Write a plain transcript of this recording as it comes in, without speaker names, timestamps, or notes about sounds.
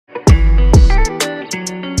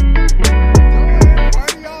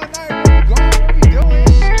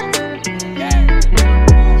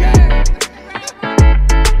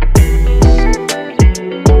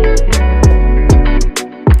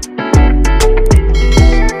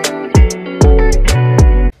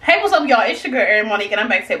it's your girl Arial'Monique, and I'm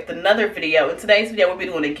back today with another video. In today's video, we'll be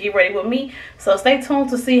doing a get ready with me. So stay tuned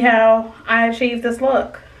to see how I achieve this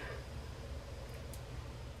look.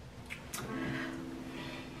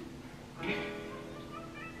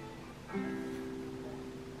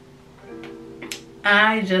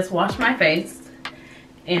 I just washed my face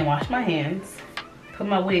and washed my hands. Put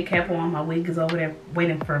my wig cap on. My wig is over there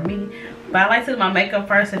waiting for me. But I like to do my makeup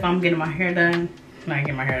first if I'm getting my hair done. Not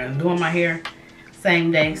getting my hair done, doing my hair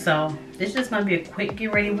same day. So this is just gonna be a quick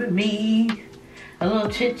get ready with me, a little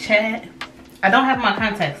chit chat. I don't have my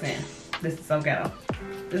contacts in. This is so ghetto.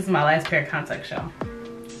 This is my last pair of contacts, y'all.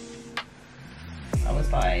 I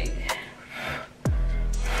was like,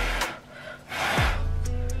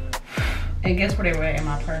 and guess where they were in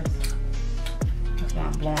my purse? That's why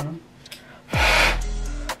I'm blowing them.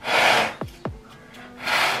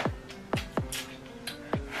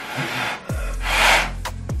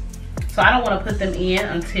 So I don't want to put them in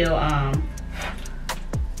until I've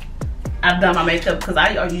done my makeup, because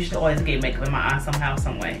I usually always get makeup in my eye somehow,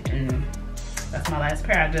 some way. And that's my last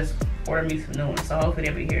pair. I just ordered me some new ones, so hopefully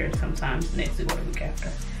they'll be here sometimes next week or the week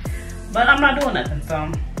after. But I'm not doing nothing,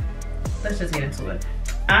 so let's just get into it.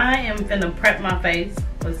 I am finna prep my face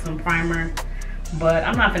with some primer, but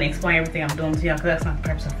I'm not finna explain everything I'm doing to y'all, because that's not the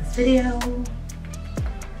purpose of this video.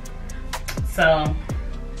 So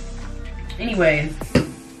anyways,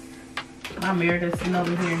 my mirror that's sitting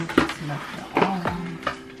over here,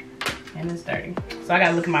 and it's dirty. So I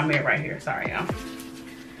gotta look at my mirror right here. Sorry, y'all.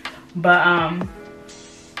 But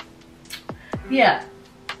yeah,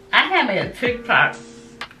 I had made a TikTok,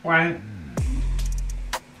 right?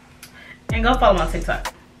 And go follow my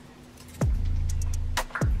TikTok.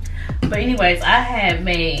 But anyways, I've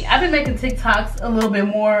been making TikToks a little bit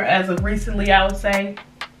more as of recently, I would say.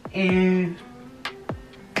 And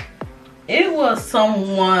it was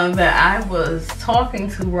someone that I was talking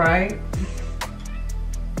to, right?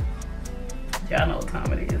 Y'all know what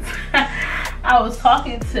time it is. I was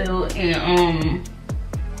talking to, and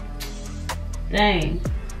dang.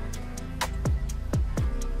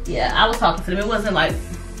 Yeah, I was talking to them. It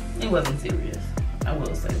wasn't serious. I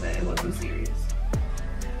will say that. It wasn't serious.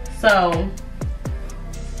 So,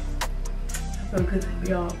 I feel good to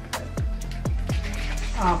be all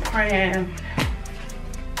praying.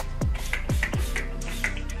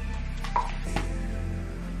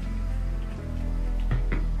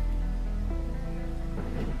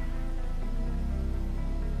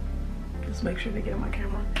 Make sure they get on my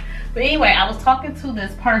camera. But anyway, I was talking to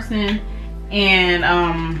this person, and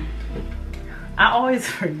I always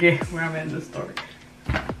forget where I'm at in the story.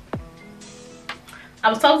 I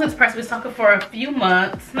was talking to this person. We was talking for a few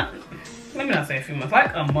months. Let me not say a few months,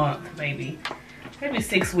 like a month, maybe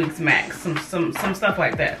 6 weeks max. Some stuff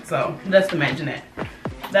like that. So just imagine that.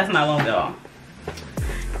 That's not long at all.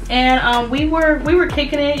 And we were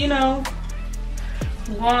kicking it, you know,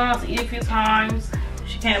 going out to eat a few times.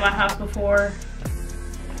 She came to my house before,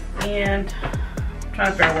 and I'm trying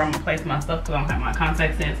to figure out where I'm gonna place my stuff, because I don't have my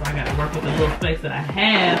contacts in, so I gotta work with the little space that I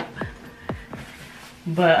have.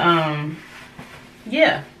 But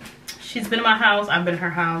yeah, she's been in my house, I've been in her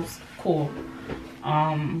house. Cool.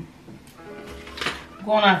 Going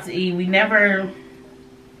out to eat, we never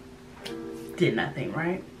did nothing,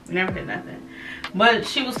 right? We never did nothing, but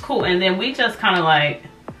she was cool. And then we just kind of like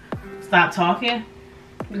stopped talking,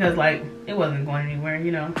 because like it wasn't going anywhere,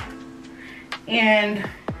 you know. And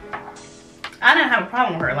I didn't have a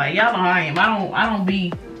problem with her. Like, y'all know how I am. I don't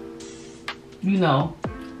be, you know,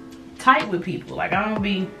 tight with people. Like, I don't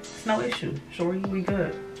be, it's no issue. Sure, we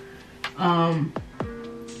good.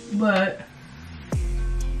 But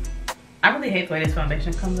I really hate the way this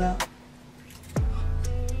foundation comes out.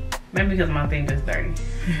 Maybe because my thing is dirty.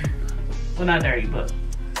 Well, not dirty, but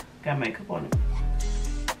got makeup on it.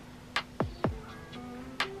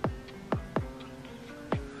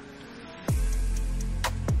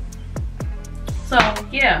 So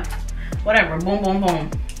yeah, whatever, boom, boom, boom.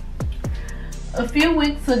 A few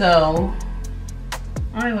weeks ago,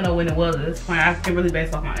 I don't even know when it was at this point. I can really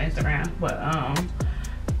base off my Instagram, but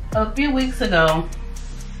a few weeks ago,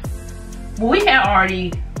 well, we had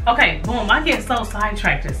already, okay, boom, I get so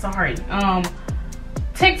sidetracked, sorry.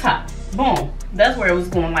 TikTok, boom, that's where it was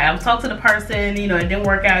going. Like, I was talking to the person, you know, it didn't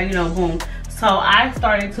work out, you know, boom. So I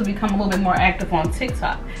started to become a little bit more active on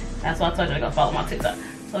TikTok. That's why I told you to go follow my TikTok.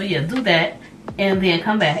 So yeah, do that. And then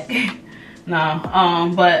come back. No,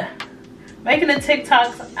 but making the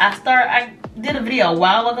TikToks, I did a video a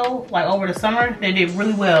while ago, like over the summer. They did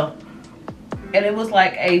really well, and it was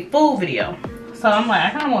like a food video. So I'm like,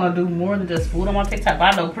 I kind of want to do more than just food on my TikTok.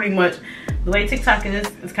 But I know pretty much the way TikTok is,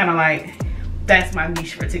 it's kind of like that's my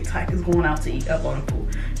niche for TikTok, is going out to eat, uploading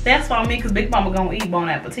food. That's for me, because Big Mama gonna eat, bon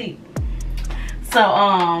appetit.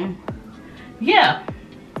 So yeah,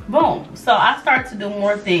 boom. So I start to do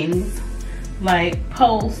more things, like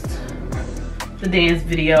post the dance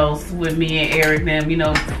videos with me and Eric, them, you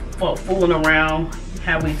know, fooling around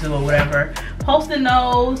how we do or whatever. Posting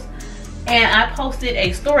those, and I posted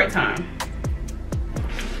a story time.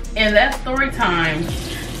 And that story time,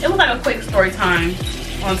 it was like a quick story time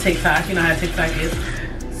on TikTok. You know how TikTok is.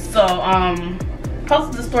 So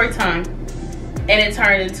posted the story time, and it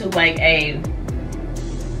turned into like a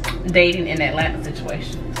dating in Atlanta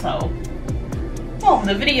situation. So boom,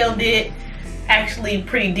 the video did actually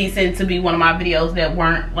pretty decent to be one of my videos that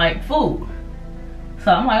weren't like food.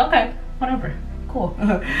 So I'm like, okay, whatever, cool.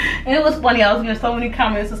 And it was funny, I was getting so many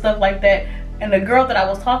comments and stuff like that. And the girl that I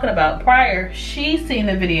was talking about prior, she seen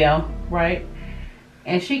the video, right?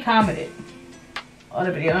 And she commented on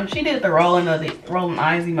the video. She did the rolling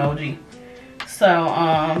eyes emoji.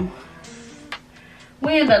 So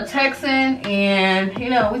we ended up texting, and you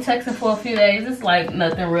know, we texted for a few days. It's like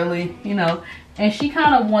nothing really, you know. And she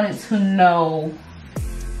kind of wanted to know,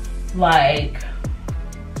 like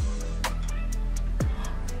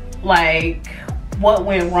what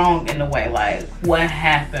went wrong in the way, like what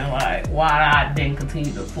happened, like why I didn't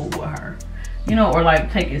continue to fool with her, you know, or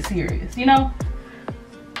like take it serious, you know.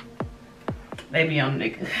 They be on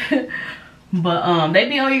niggas. But they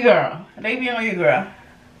be on your girl. They be on your girl.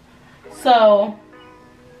 So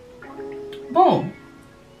boom,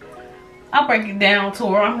 I break it down to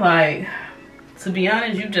her. I'm like, to be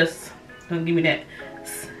honest, you just don't give me that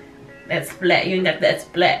splat. You ain't got that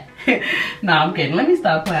splat. No, I'm kidding. Let me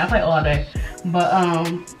stop playing. I play all day. But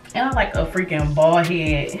and I like a freaking bald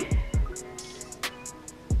head.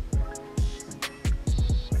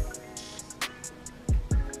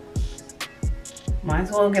 Might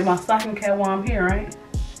as well get my stocking cap while I'm here, right?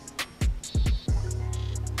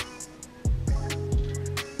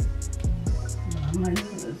 I might do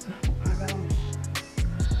this.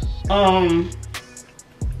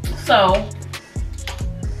 So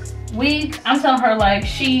I'm telling her, like,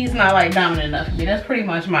 she's not like dominant enough for me. That's pretty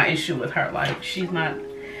much my issue with her. Like, she's not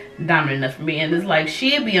dominant enough for me. And it's like,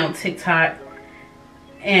 she'd be on TikTok,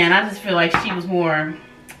 and I just feel like she was more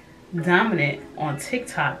dominant on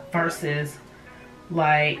TikTok versus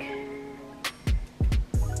like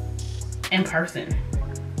in person.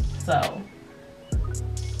 So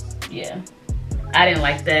yeah, I didn't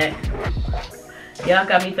like that. Y'all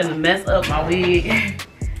got me finna mess up my wig.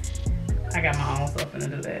 I got my own self finna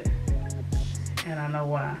do that, and I know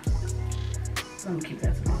why. So I'm gonna keep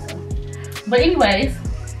that to myself. But anyways,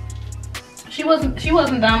 she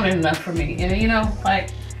wasn't dominant enough for me, and you know,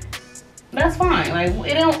 like, that's fine. Like,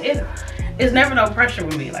 it's never no pressure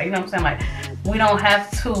with me. Like, you know what I'm saying? Like, we don't have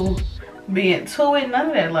to be into it, none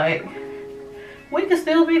of that. Like, we can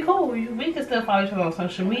still be cool. We can still follow each other on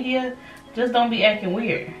social media. Just don't be acting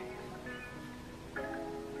weird.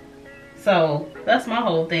 So that's my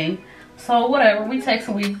whole thing. So whatever, we text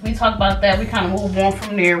and we talk about that. We kind of move on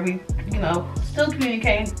from there. We, you know, still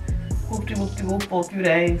communicating, whoop-de-whoop-de-whoop for a few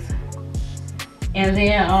days. And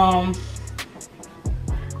then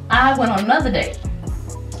I went on another date.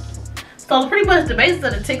 So pretty much the basis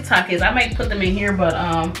of the TikTok is, I may put them in here, but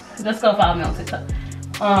just go follow me on TikTok.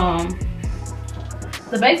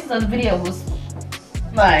 The basis of the video was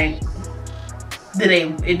like,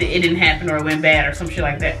 it didn't happen, or it went bad, or some shit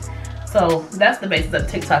like that. So that's the basis of the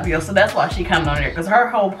TikTok video. So that's why she coming on there, because her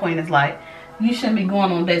whole point is like, you shouldn't be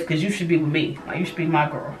going on dates because you should be with me. Like, you should be my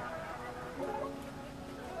girl.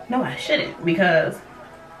 No, I shouldn't, because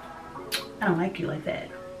I don't like you like that.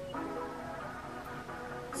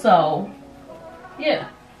 So yeah.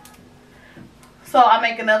 So I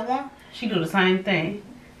make another one. She do the same thing.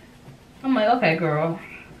 I'm like, okay, girl,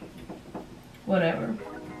 whatever.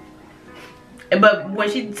 But when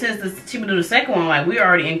she would do the second one, like, we're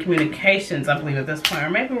already in communications, I believe, at this point. Or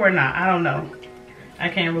maybe we're not. I don't know. I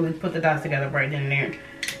can't really put the dots together right then and there.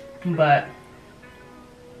 But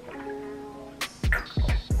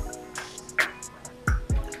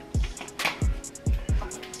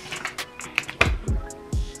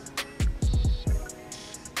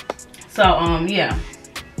so yeah,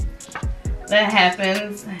 that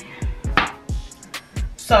happens.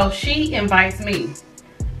 So she invites me,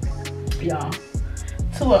 y'all,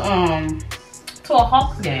 to a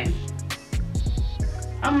Hawks game.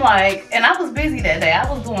 I'm like, and I was busy that day. I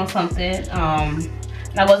was doing something, and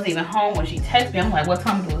I wasn't even home when she texted me. I'm like, what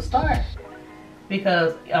time do it start?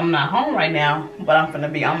 Because I'm not home right now, but I'm gonna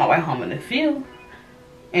be on my way home in a few.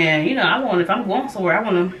 And you know, if I'm going somewhere, I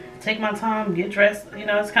want to take my time, get dressed. You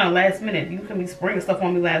know, it's kind of last minute. You can be springing stuff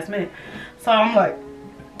on me last minute. So I'm like,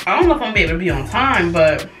 I don't know if I'm gonna be able to be on time,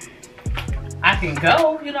 but I can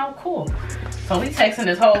go, you know, cool. So we texting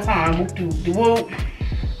this whole time, whoop doo doo whoop.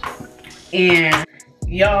 And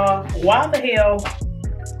y'all, why the hell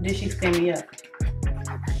did she stand me up?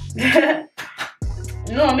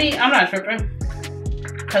 You know what I mean? I'm not tripping.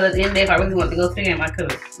 Cause at the end of the day, if I really wanted to go to the game, I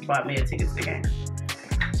could have bought me a ticket to the game.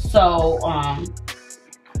 So,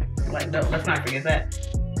 like, no, let's not forget that.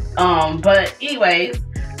 But anyways,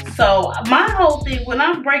 so my whole thing, when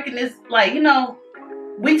I'm breaking this, like, you know,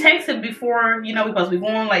 we texted before, you know, because we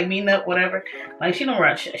going, like, meeting up, whatever. Like, she don't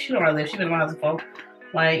live. She been in my house before.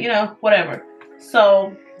 Like, you know, whatever.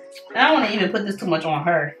 So, I don't want to even put this too much on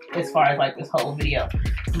her as far as, like, this whole video.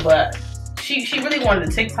 But she really wanted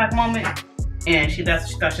a TikTok moment. And she thought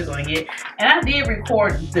she was going to get. And I did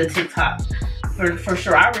record the TikTok. For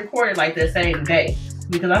sure. I recorded, like, the same day.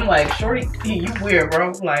 Because I'm like, shorty, you weird,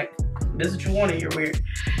 bro. Like, this is what you wanted, you're weird.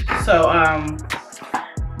 So,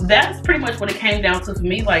 that's pretty much what it came down to for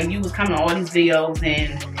me. Like, you was coming on all these videos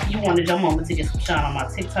and you wanted your moment to get some shine on my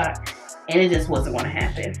TikTok, and it just wasn't going to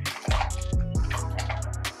happen.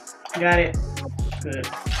 Got it? Good.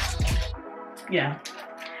 Yeah.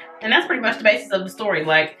 And that's pretty much the basis of the story.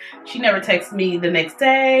 Like, she never texted me the next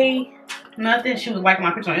day. Nothing. She was liking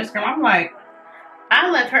my picture on Instagram. I'm like, I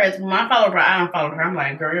left her as my follower, but I unfollowed her. I'm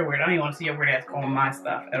like, girl, you're weird. I don't even want to see your weird ass on my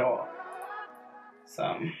stuff at all.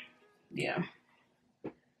 So, yeah.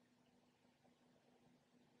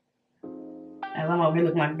 As I'm over here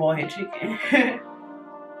looking like a bald head chicken.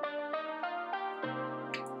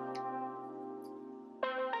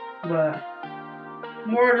 But,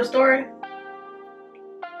 moral of the story?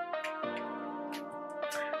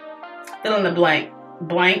 Fill in the blank.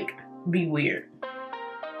 Blank, be weird.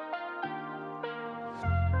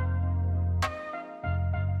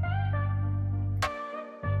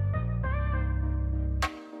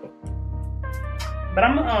 But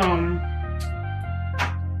I'm gonna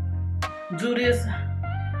do this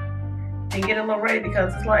and get a little ready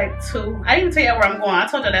because it's like 2. I didn't even tell y'all where I'm going. I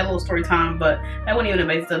told y'all that little story time, but that wasn't even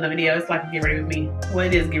the basis of the video. It's like get ready with me. Well,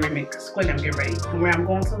 it is get ready with me. Squid and get ready. And where I'm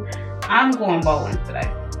going to? I'm going bowling today.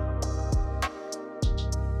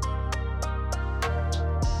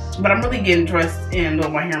 But I'm really getting dressed and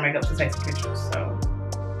doing my hair and makeup to take some pictures, so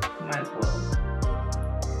might as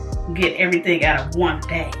well get everything out of one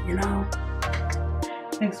day, you know?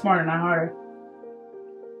 Think smarter, not harder.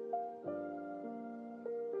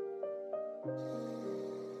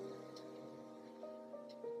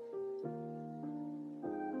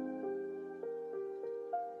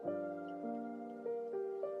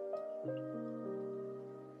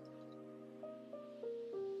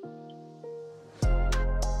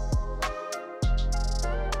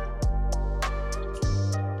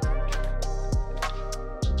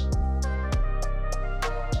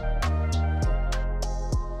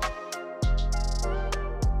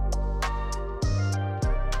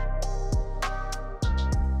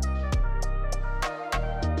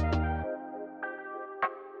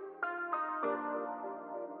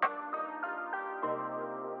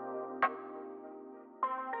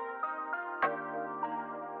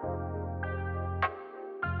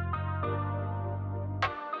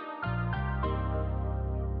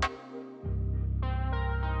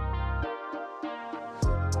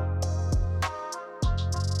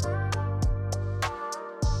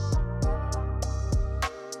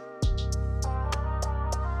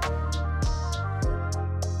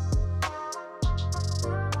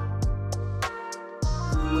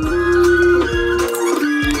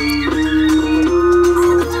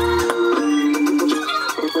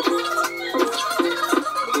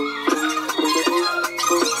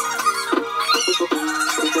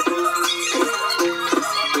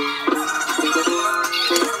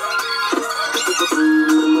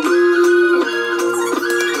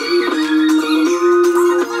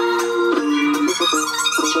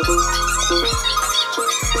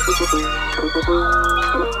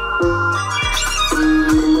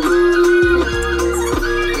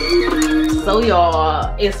 So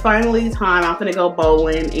y'all, it's finally time. I'm gonna go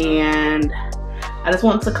bowling, and I just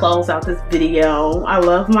want to close out this video. I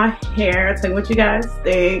love my hair. Tell me what you guys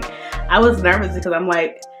think. I was nervous because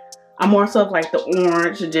I'm more so of like the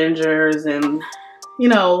orange, gingers, and you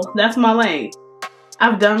know, that's my lane.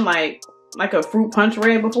 I've done like a fruit punch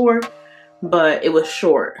red before, but it was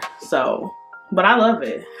short. So, but I love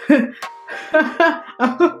it.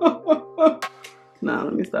 No,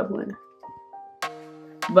 let me stop playing.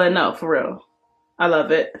 But no, for real, I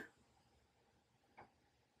love it.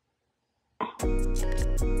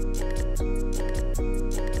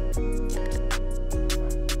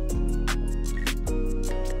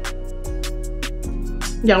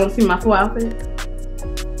 Y'all want to see my full outfit?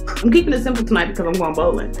 I'm keeping it simple tonight because I'm going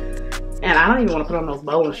bowling. And I don't even want to put on those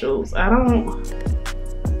bowling shoes. I don't.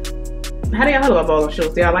 How do y'all feel about bowling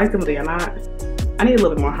shoes? Do y'all like them or do y'all not? I need a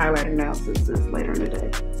little bit more highlighter now since it's later in the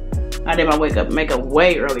day. I did my makeup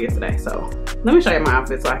way earlier today. So let me show you my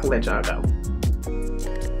outfit so I can let y'all go.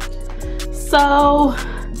 So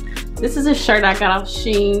this is a shirt I got off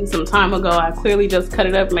Shein some time ago. I clearly just cut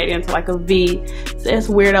it up, made it into like a V. It says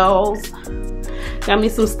weirdos. Got me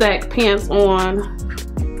some stacked pants on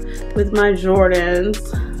with my Jordans.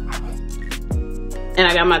 And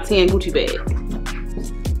I got my tan Gucci bag.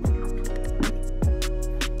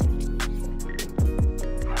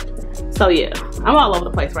 So yeah, I'm all over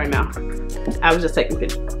the place right now. I was just taking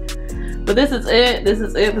pictures. But this is it. This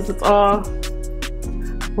is it. This is all.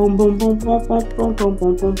 Boom, boom, boom, boom, boom, boom, boom,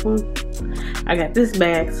 boom, boom, boom. I got this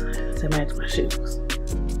bag to match my shoes.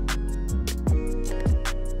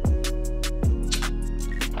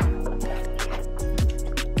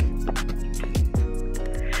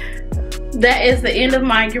 That is the end of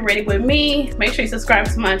my Get Ready With Me. Make sure you subscribe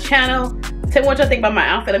to my channel. Tell me what y'all think about my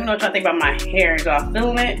outfit. Let me know what y'all think about my hair. Y'all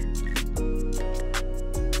feeling it?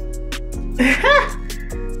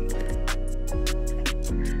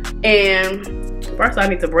 And first I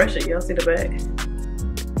need to brush it. Y'all see the bag?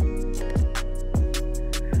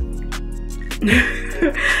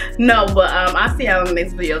 No, but I'll see y'all in the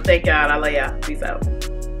next video. Thank y'all. I love y'all. Peace out.